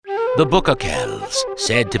The Book of Kells,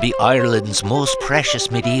 said to be Ireland's most precious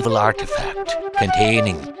medieval artefact,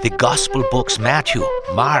 containing the Gospel books Matthew,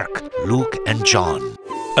 Mark, Luke, and John.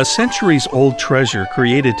 A centuries-old treasure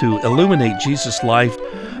created to illuminate Jesus' life,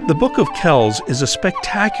 the Book of Kells is a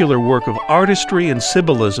spectacular work of artistry and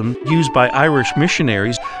symbolism used by Irish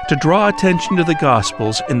missionaries to draw attention to the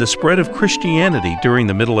Gospels and the spread of Christianity during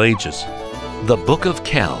the Middle Ages. The Book of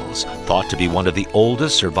Kells, thought to be one of the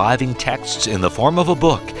oldest surviving texts in the form of a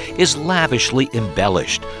book, is lavishly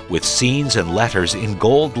embellished with scenes and letters in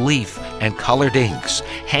gold leaf and colored inks,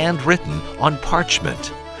 handwritten on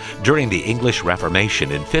parchment. During the English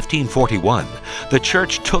Reformation in 1541, the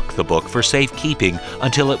Church took the book for safekeeping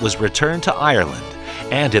until it was returned to Ireland,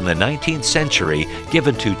 and in the 19th century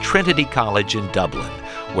given to Trinity College in Dublin,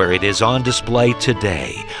 where it is on display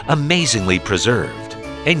today, amazingly preserved.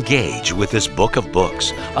 Engage with this book of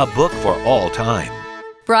books, a book for all time.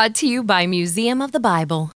 Brought to you by Museum of the Bible.